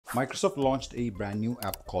Microsoft launched a brand new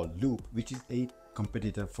app called Loop, which is a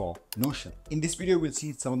competitor for Notion. In this video, we'll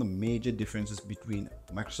see some of the major differences between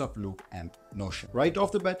Microsoft Loop and Notion. Right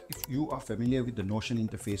off the bat, if you are familiar with the Notion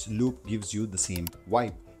interface, Loop gives you the same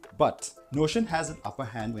vibe. But Notion has an upper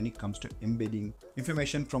hand when it comes to embedding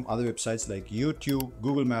information from other websites like YouTube,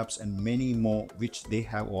 Google Maps, and many more, which they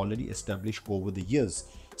have already established over the years.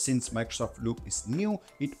 Since Microsoft Loop is new,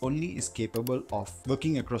 it only is capable of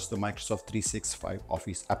working across the Microsoft 365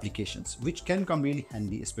 Office applications, which can come really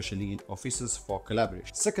handy, especially in offices for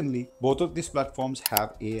collaboration. Secondly, both of these platforms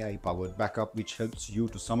have AI-powered backup, which helps you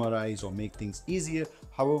to summarize or make things easier.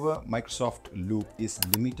 However, Microsoft Loop is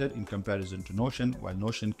limited in comparison to Notion, while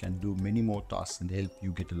Notion can do many more tasks and help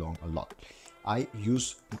you get along a lot. I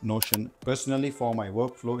use Notion personally for my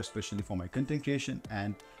workflow, especially for my content creation,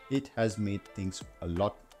 and it has made things a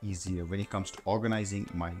lot easier when it comes to organizing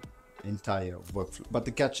my entire workflow. But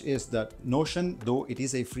the catch is that Notion, though it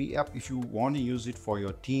is a free app, if you want to use it for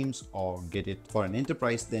your teams or get it for an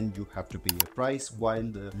enterprise, then you have to pay a price, while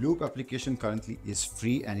the Loop application currently is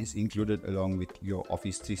free and is included along with your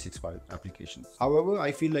Office 365 applications. However,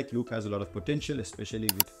 I feel like Loop has a lot of potential, especially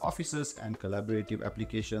with offices and collaborative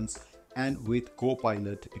applications. And with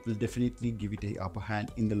Copilot, it will definitely give it a upper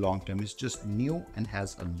hand in the long term. It's just new and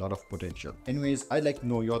has a lot of potential. Anyways, I'd like to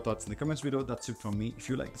know your thoughts in the comments below. That's it from me. If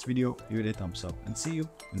you like this video, give it a thumbs up and see you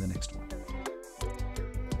in the next one.